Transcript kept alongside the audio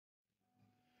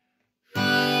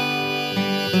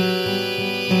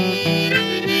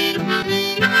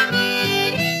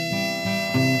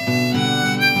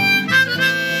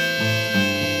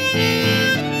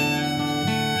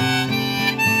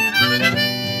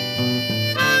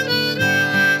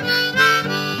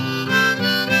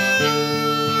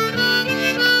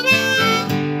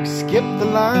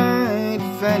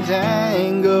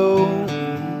fandango,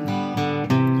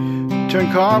 turn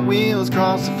cartwheels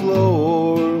across the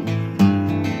floor.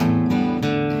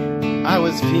 I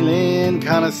was feeling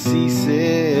kinda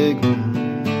seasick.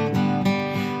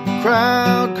 The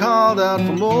crowd called out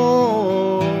for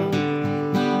more.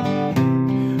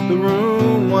 The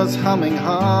room was humming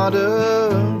harder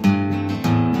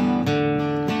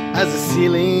as the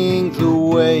ceiling flew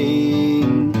away.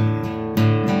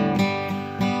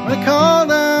 I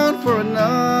called out for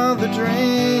another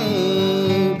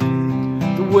drink.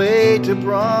 The waiter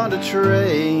brought a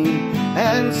tray,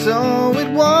 and so it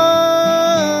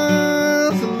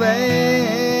was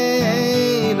later,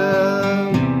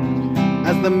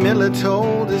 as the miller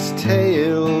told his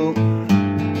tale,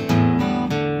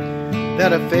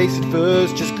 that her face at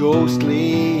first just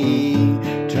ghostly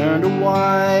turned a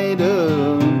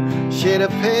whiter shade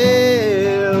of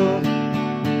pale.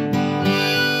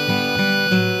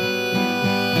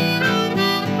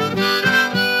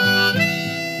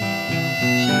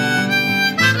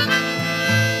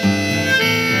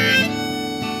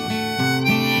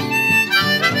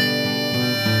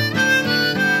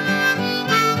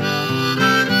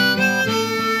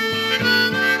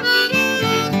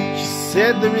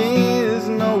 Said there is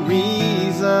no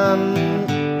reason,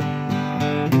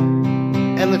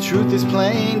 and the truth is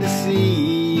plain to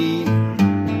see.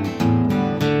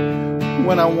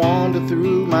 When I wander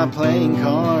through my playing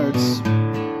cards,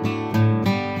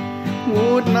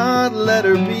 would not let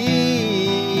her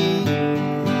be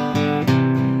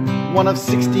one of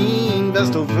 16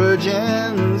 Vestal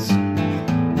virgins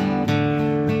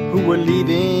who were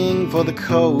leaving for the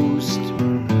coast.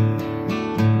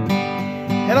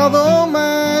 And although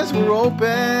my eyes were open,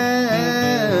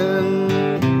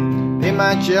 they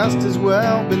might just as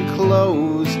well been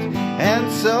closed. And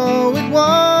so it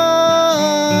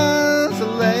was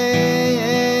later,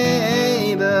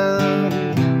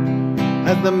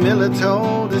 as the miller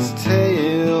told his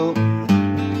tale,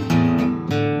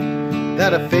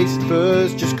 that her face at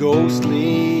first just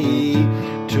ghostly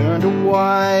turned a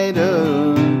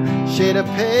whiter shade of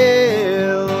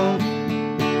pale.